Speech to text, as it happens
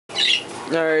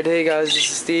Alright, hey guys, this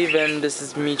is Steve, and this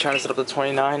is me trying to set up the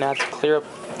 29. I have to clear up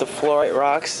the fluorite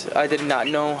rocks. I did not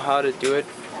know how to do it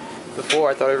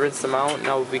before. I thought I rinsed them out and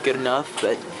that would be good enough,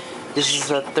 but this is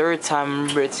the third time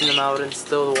I'm rinsing them out and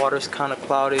still the water's kind of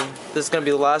cloudy. This is going to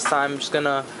be the last time. I'm just going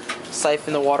to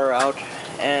siphon the water out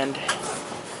and,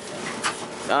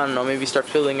 I don't know, maybe start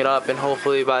filling it up, and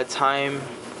hopefully by the time,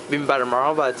 maybe by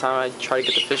tomorrow, by the time I try to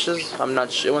get the fishes, I'm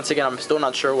not sure. Once again, I'm still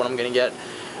not sure what I'm going to get.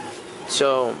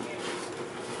 So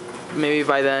maybe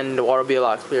by then the water will be a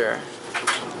lot clearer.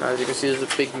 Now, as you can see, there's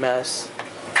a big mess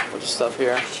with stuff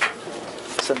here.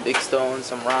 Some big stones,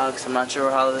 some rocks. I'm not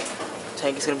sure how the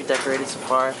tank is going to be decorated so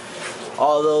far.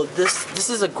 Although this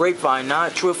is a grapevine,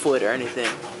 not driftwood or anything.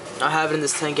 I have it in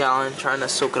this 10-gallon, trying to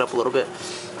soak it up a little bit.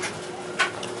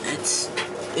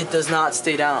 It does not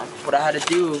stay down. What I had to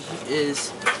do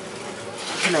is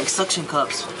connect suction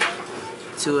cups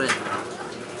to it,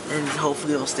 and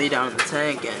hopefully it'll stay down in the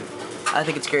tank. And I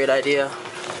think it's a great idea.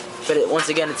 But once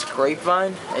again, it's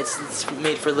grapevine. It's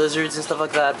made for lizards and stuff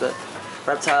like that, but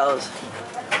reptiles.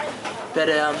 But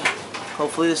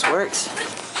hopefully this works.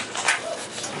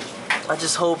 I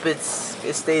just hope it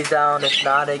stays down. If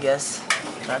not, I guess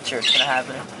not sure it's gonna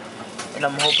happen. And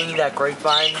I'm hoping that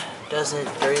grapevine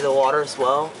doesn't bury the water as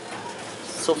well.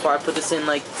 So far, I put this in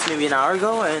like maybe an hour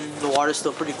ago, and the water's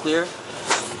still pretty clear,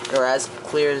 or as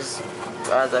clear as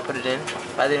I put it in.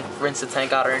 I didn't rinse the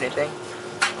tank out or anything.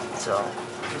 So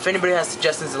if anybody has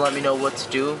suggestions, then let me know what to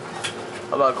do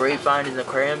about grapevine and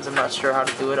aquariums. I'm not sure how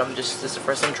to do it. This is the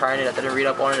first time trying it. I didn't read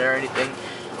up on it or anything.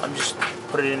 I'm just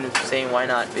put it in and saying why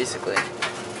not, basically.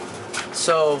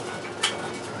 So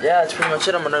yeah, that's pretty much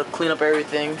it. I'm gonna clean up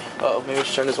everything. Oh, maybe I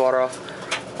should turn this water off.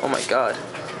 Oh my god.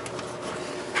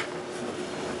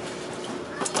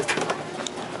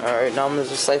 Alright, now I'm gonna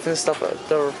just siphon this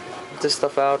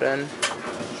stuff out, and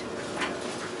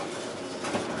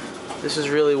this is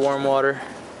really warm water.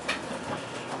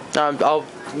 I'll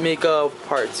make a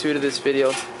part 2 to this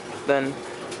video then,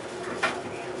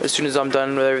 as soon as I'm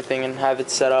done with everything and have it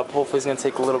set up. Hopefully it's gonna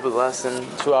take a little bit less than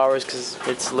 2 hours because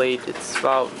it's late. It's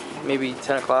about maybe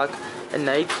 10 o'clock at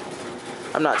night.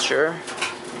 I'm not sure,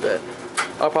 but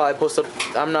I'll probably post up.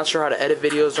 I'm not sure how to edit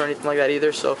videos or anything like that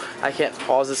either, so I can't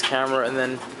pause this camera and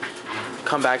then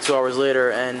come back 2 hours later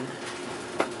and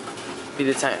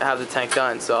have the tank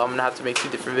done. So I'm gonna have to make 2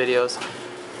 different videos.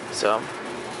 So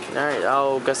alright,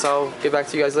 I guess I'll get back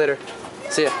to you guys later.